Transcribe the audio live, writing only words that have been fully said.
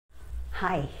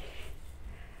Hi,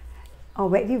 a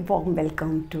very warm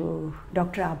welcome to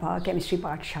Dr. Abha Chemistry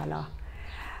Pathshala.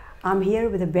 I'm here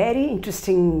with a very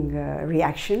interesting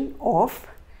reaction of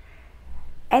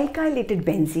alkylated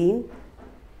benzene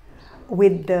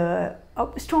with a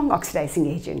strong oxidizing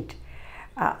agent.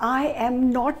 I am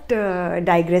not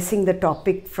digressing the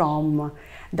topic from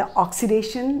the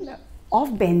oxidation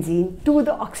of benzene to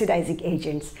the oxidizing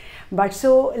agents, but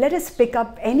so let us pick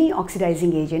up any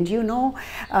oxidizing agent. You know,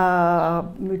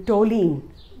 toluene,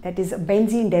 that is a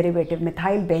benzene derivative,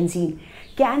 methyl benzene,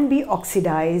 can be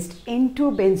oxidized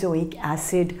into benzoic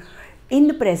acid in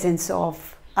the presence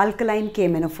of alkaline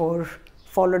KMnO4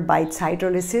 followed by its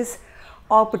hydrolysis,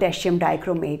 or potassium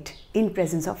dichromate in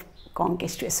presence of conc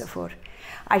H2SO4.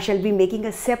 I shall be making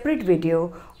a separate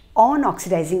video on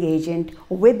oxidizing agent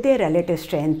with their relative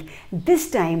strength.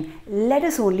 This time, let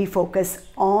us only focus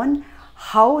on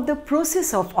how the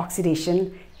process of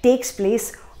oxidation takes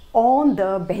place on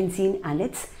the benzene and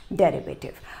its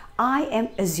derivative. I am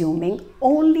assuming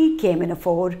only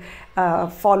KMnO4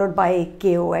 followed by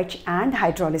KOH and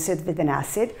hydrolysis with an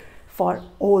acid for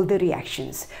all the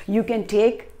reactions. You can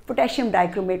take potassium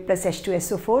dichromate plus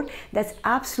H2SO4, that's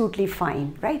absolutely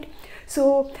fine, right?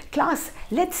 So class,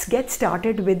 let's get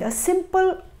started with a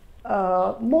simple,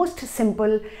 most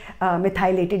simple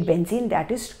methylated benzene,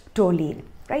 that is toluene,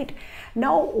 right?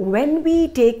 Now, when we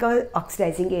take an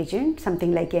oxidizing agent,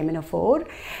 something like KMnO4,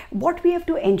 what we have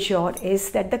to ensure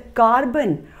is that the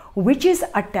carbon which is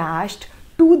attached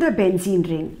to the benzene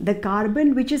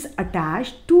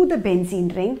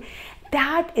ring,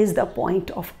 that is the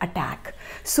point of attack.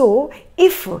 So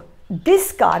if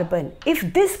this carbon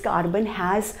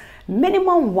has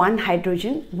minimum one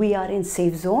hydrogen, we are in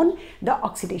safe zone, the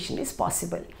oxidation is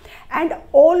possible. And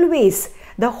always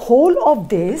the whole of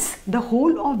this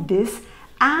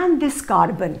and this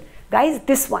carbon, guys,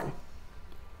 this one,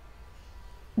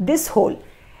 this whole,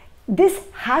 this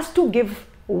has to give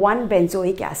one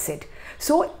benzoic acid.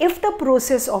 So if the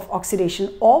process of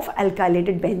oxidation of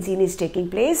alkylated benzene is taking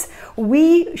place,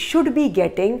 we should be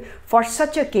getting, for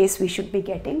such a case, we should be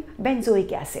getting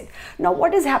benzoic acid. Now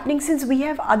what is happening, since we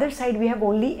have other side, we have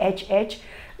only HH,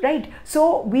 right?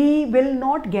 So we will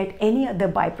not get any other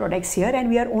byproducts here and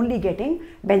we are only getting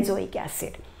benzoic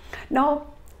acid. Now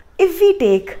if we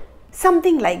take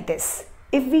something like this,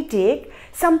 if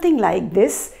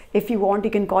you want,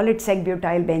 you can call it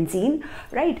sec-butyl benzene,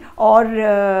 right? Or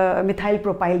methyl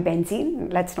propyl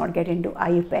benzene. Let's not get into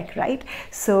IUPAC, right?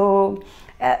 So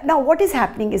now what is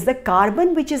happening is the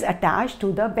carbon which is attached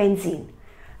to the benzene,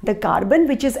 that carbon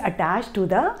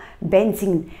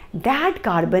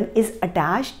is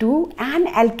attached to an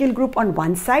alkyl group on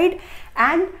one side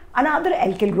and another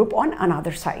alkyl group on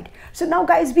another side. So now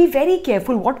guys, be very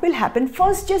careful what will happen.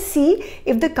 First just see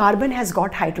if the carbon has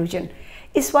got hydrogen.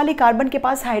 इस वाले carbon के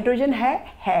पास hydrogen है,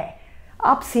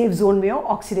 आप safe zone में हो,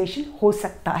 oxidation हो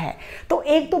सकता है, तो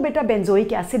एक तो बेटा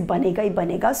बेंजोइक एसिड बनेगा ही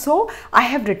बनेगा. सो I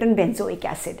have written benzoic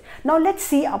acid. Now let's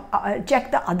see,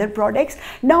 check the other products.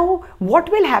 Now what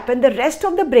will happen, the rest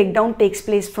of the breakdown takes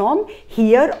place from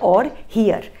here or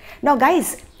here. Now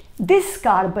guys, this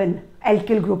carbon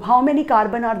alkyl group, how many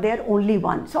carbon are there? Only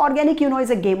one. So organic, you know, is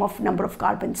a game of number of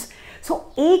carbons. So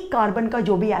एक carbon का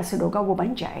जो भी acid होगा वो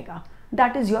बन जाएगा,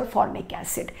 that is your formic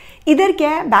acid. इधर क्या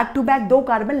है, बैक टू बैक दो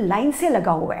कार्बन लाइन से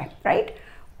लगा हुआ है, right?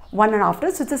 One and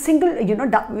after, so it's a single, you know,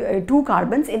 two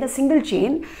carbons in a single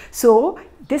chain. So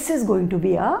this is going to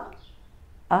be an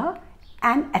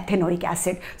ethanoic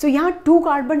acid. So यहाँ two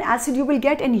carbon acid you will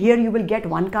get and here you will get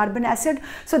one carbon acid.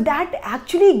 So that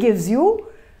actually gives you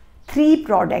 3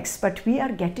 products, but we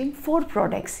are getting 4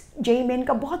 products. JEE main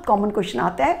का बहुत common question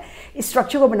आता है, इस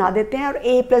structure को बना देते हैं और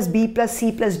A plus B plus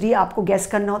C plus D आपको गेस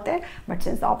करना होता है, but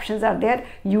since the options are there,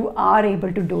 you are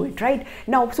able to do it, right?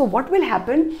 Now, so what will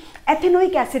happen?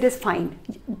 Ethanoic acid is fine.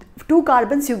 2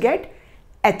 carbons you get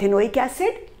ethanoic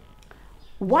acid,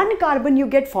 1 carbon you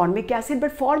get formic acid,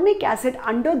 but formic acid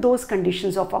under those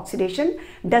conditions of oxidation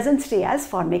doesn't stay as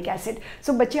formic acid.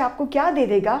 So बच्चे आपको क्या दे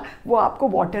देगा, वो आपको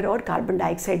water और carbon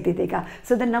dioxide दे देगा.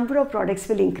 So the number of products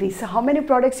will increase. So how many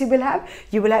products you will have?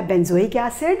 You will have benzoic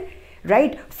acid,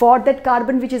 right? For that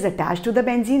carbon which is attached to the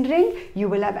benzene ring, you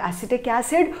will have acetic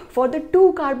acid. For the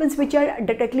 2 carbons which are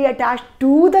directly attached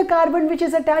to the carbon which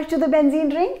is attached to the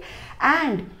benzene ring,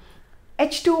 and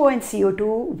H2O and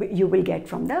CO2 you will get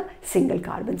from the single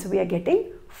carbon. So we are getting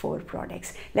 4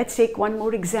 products. Let's take one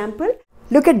more example.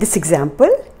 Look at this example.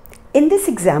 In this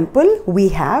example, we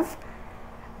have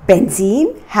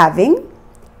benzene having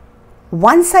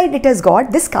one side, it has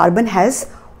got, this carbon has,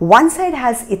 one side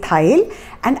has ethyl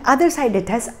and other side it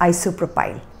has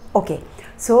isopropyl. Okay,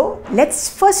 So let's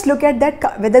first look at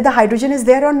that, whether the hydrogen is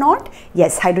there or not.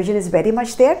 Yes, hydrogen is very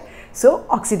much there. So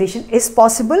oxidation is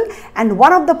possible, and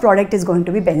one of the product is going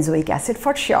to be benzoic acid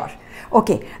for sure.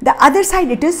 Okay, the other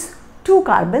side, it is two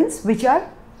carbons which are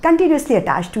continuously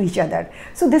attached to each other.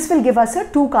 So this will give us a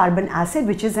 2-carbon acid,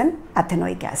 which is an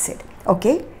ethanoic acid.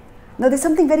 Okay. Now there's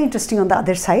something very interesting on the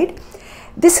other side.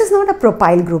 This is not a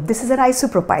propyl group, this is an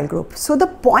isopropyl group. So the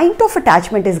point of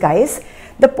attachment is, guys,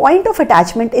 the point of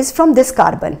attachment is from this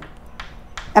carbon.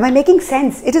 Am I making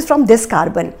sense? It is from this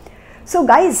carbon. So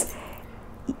guys,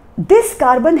 this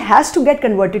carbon has to get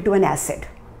converted to an acid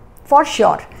for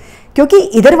sure. क्योंकि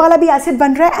इधर वाला भी acid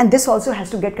बन रहा है, and this also has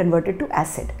to get converted to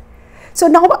acid. So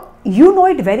now you know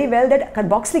it very well that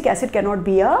carboxylic acid cannot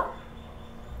be a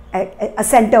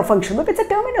center functional group, it's a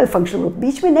terminal functional group,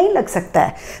 बीच में नहीं लग सकता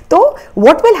है. तो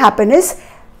what will happen is,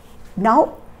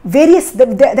 now various,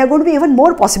 there are going to be even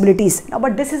more possibilities. Now,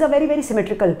 but this is a very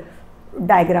symmetrical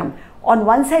diagram. On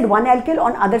one side one alkyl,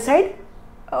 on other side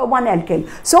one alkyl.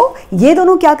 So ये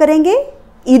दोनों क्या करेंगे?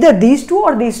 Either these two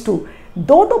or these two.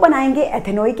 दो तो बनाएंगे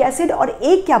ethanoic acid, और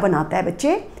एक क्या बनाता है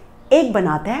बच्चे? एक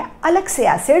बनाता है अलग से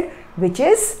acid, which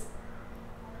is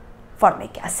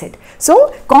formic acid. So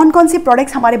कौन कौन से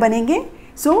products हमारे बनेंगे?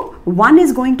 So one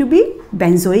is going to be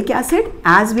benzoic acid,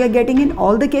 as we are getting in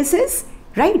all the cases,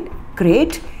 right?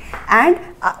 Great. And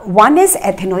one is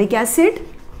ethanoic acid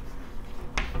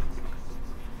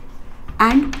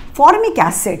and formic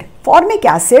acid. Formic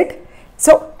acid.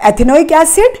 So ethanoic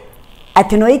acid,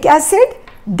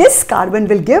 this carbon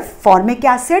will give formic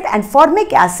acid, and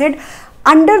formic acid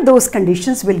under those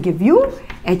conditions will give you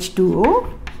H2O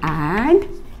and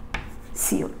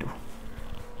CO2.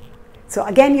 So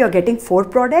again you are getting 4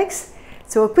 products.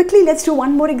 So quickly let's do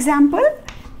one more example.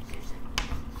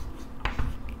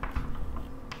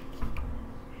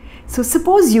 So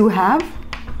suppose you have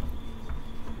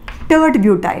tert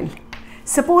butyl.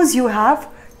 Suppose you have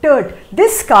tert.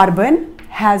 This carbon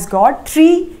has got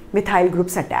 3 methyl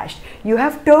groups attached. You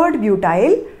have tert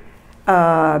butyl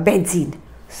benzene.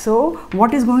 So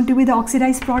what is going to be the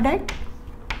oxidized product?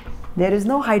 There is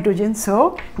no hydrogen,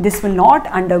 so this will not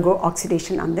undergo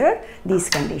oxidation under these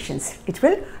conditions. It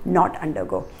will not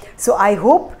undergo. So I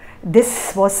hope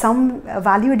this was some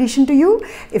value addition to you.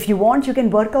 If you want, you can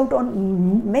work out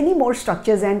on many more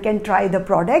structures and can try the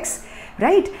products,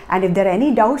 right? And if there are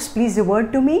any doubts, please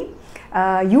revert to me.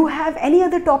 You have any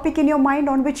other topic in your mind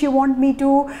on which you want me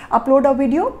to upload a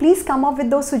video, please come up with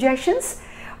those suggestions.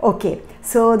 Okay,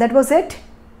 so that was it.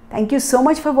 Thank you so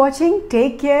much for watching.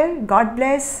 Take care. God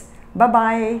bless.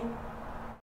 Bye-bye.